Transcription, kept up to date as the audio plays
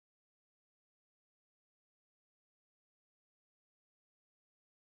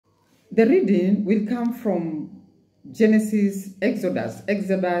The reading will come from Exodus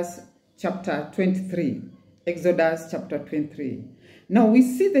chapter 23. Exodus chapter 23. Now we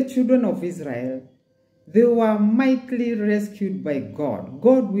see the children of Israel, they were mightily rescued by God.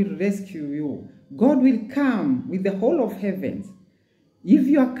 God will rescue you. God will come with the whole of heavens. If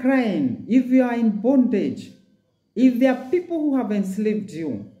you are crying, if you are in bondage, if there are people who have enslaved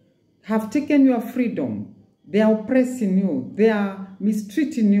you, have taken your freedom, they are oppressing you, they are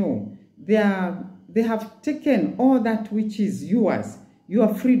mistreating you, they have taken all that which is yours,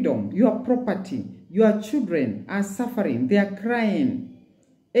 your freedom, your property, your children are suffering, they are crying.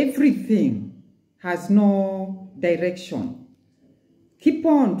 Everything has no direction. Keep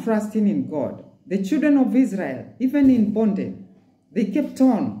on trusting in God. The children of Israel, even in bondage, they kept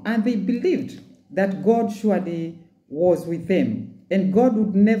on and they believed that God surely was with them and God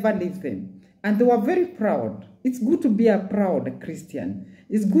would never leave them. And they were very proud. It's good to be a proud Christian.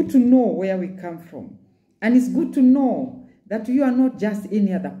 It's good to know where we come from. And it's good to know that you are not just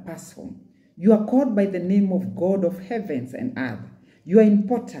any other person. You are called by the name of God of heavens and earth. You are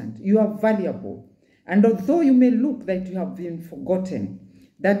important. You are valuable. And although you may look that you have been forgotten,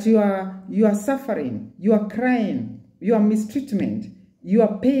 that you are suffering, you are crying, your mistreatment,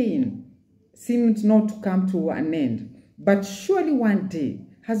 your pain seems not to come to an end. But surely one day,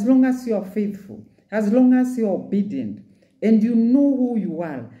 as long as you are faithful, as long as you are obedient, and you know who you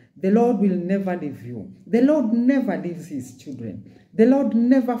are, the Lord will never leave you. The Lord never leaves his children. The Lord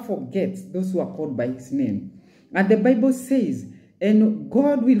never forgets those who are called by his name. And the Bible says, and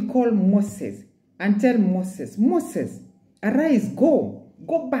God will call Moses and tell Moses, Moses, arise, go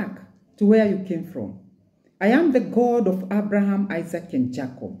back to where you came from. I am the God of Abraham, Isaac, and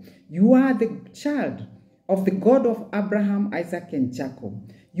Jacob. You are the child of the God of Abraham, Isaac, and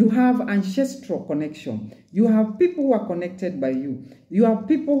Jacob. You have ancestral connection. You have people who are connected by you. You have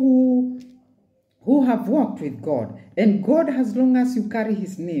people who have walked with God. And God, as long as you carry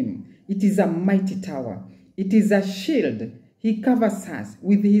his name, it is a mighty tower. It is a shield. He covers us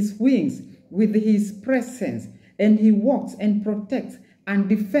with his wings, with his presence, and he walks and protects and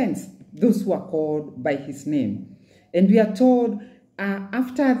defends those who are called by his name. And we are told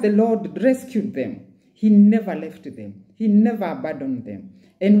after the Lord rescued them, he never left them. He never abandoned them.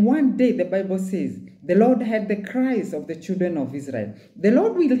 And one day the Bible says, the Lord heard the cries of the children of Israel. The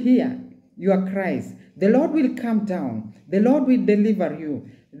Lord will hear your cries. The Lord will come down. The Lord will deliver you.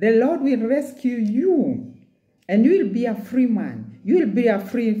 The Lord will rescue you. And you will be a free man. You will be a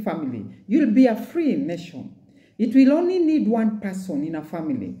free family. You will be a free nation. It will only need one person in a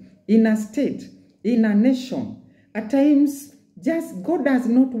family, in a state, in a nation. At times, just God does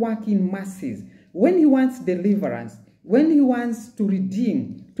not work in masses. When he wants deliverance, when he wants to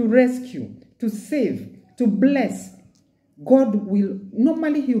redeem, to rescue, to save, to bless, God will,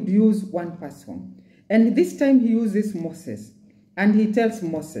 normally he would use one person. And this time he uses Moses. And he tells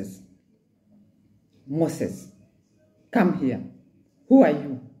Moses, Moses, come here. Who are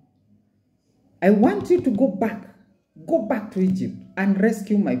you? I want you to go back to Egypt and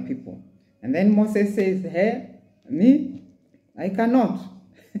rescue my people. And then Moses says, hey, me? I cannot.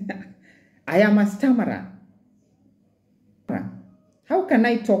 I am a stammerer. How can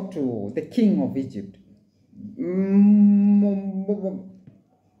I talk to the king of Egypt?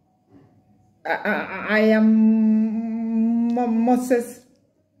 I am Moses.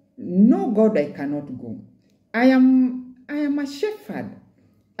 No, God, I cannot go. I am a shepherd.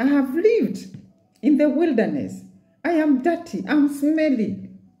 I have lived in the wilderness. I am dirty. I'm smelly.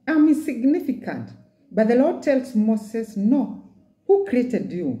 I'm insignificant. But the Lord tells Moses, no. Who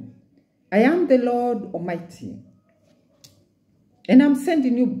created you? I am the Lord Almighty. And I'm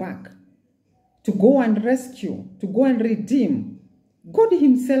sending you back to go and rescue, to go and redeem. God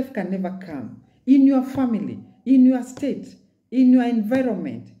himself can never come in your family, in your state, in your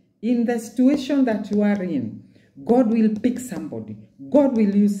environment, in the situation that you are in. God will pick somebody. God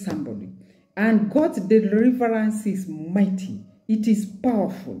will use somebody. And God's deliverance is mighty. It is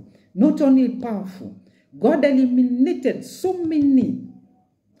powerful. Not only powerful, God eliminated so many,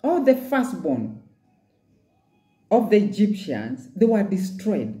 all the firstborn of the Egyptians, they were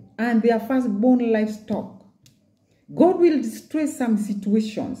destroyed, and their firstborn livestock. God will destroy some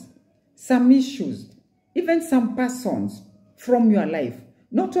situations, some issues, even some persons from your life.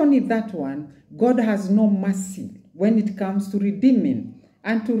 Not only that one, God has no mercy when it comes to redeeming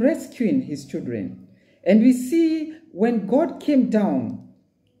and to rescuing his children. And we see when God came down,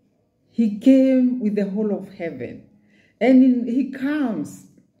 he came with the whole of heaven. And he comes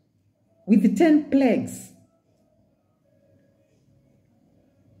with the 10 plagues.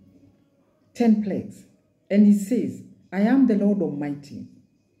 10 plagues. And he says, I am the Lord Almighty.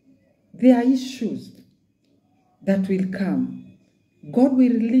 there are issues that will come. God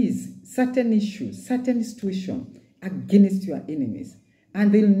will release certain issues, certain situations against your enemies,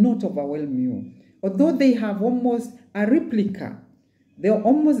 and they'll not overwhelm you. Although they have almost a replica, they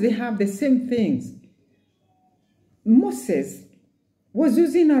have the same things. Moses was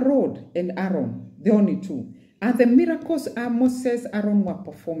using a rod and Aaron, the only two. And the miracles Moses and Aaron were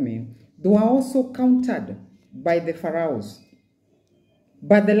performing, they were also countered by the pharaohs.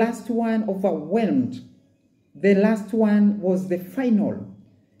 But the last one overwhelmed. The last one was the final.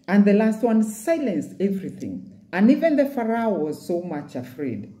 And the last one silenced everything. And even the pharaoh was so much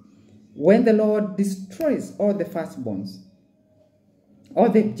afraid. When the Lord destroys all the firstborns, all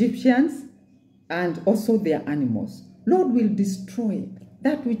the Egyptians, and also their animals, Lord will destroy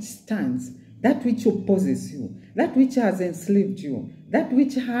that which stands, that which opposes you, that which has enslaved you, that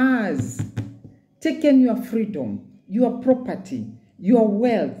which has taken your freedom, your property, your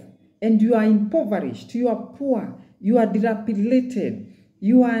wealth, and you are impoverished, you are poor, you are dilapidated,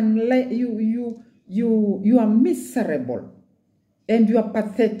 you are miserable, and you are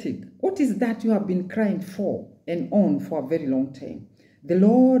pathetic. What is that you have been crying for and on for a very long time? The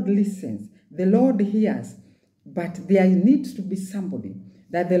Lord listens, the Lord hears, but there needs to be somebody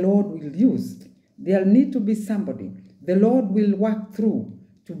that the Lord will use. There needs to be somebody the Lord will work through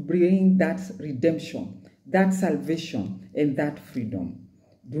to bring that redemption, that salvation, and that freedom.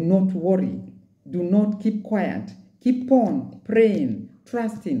 Do not worry. Do not keep quiet. Keep on praying,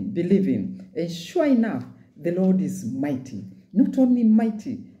 trusting, believing. And sure enough, the Lord is mighty. Not only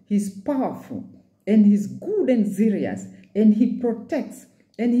mighty, He's powerful, and He's good and serious, and He protects,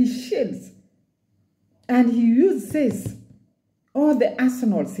 and He shields, and He uses all the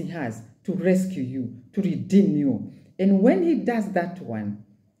arsenals He has to rescue you, to redeem you. And when He does that one,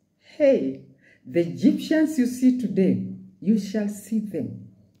 hey, the Egyptians you see today, you shall see them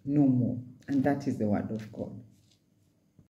no more. And that is the word of God.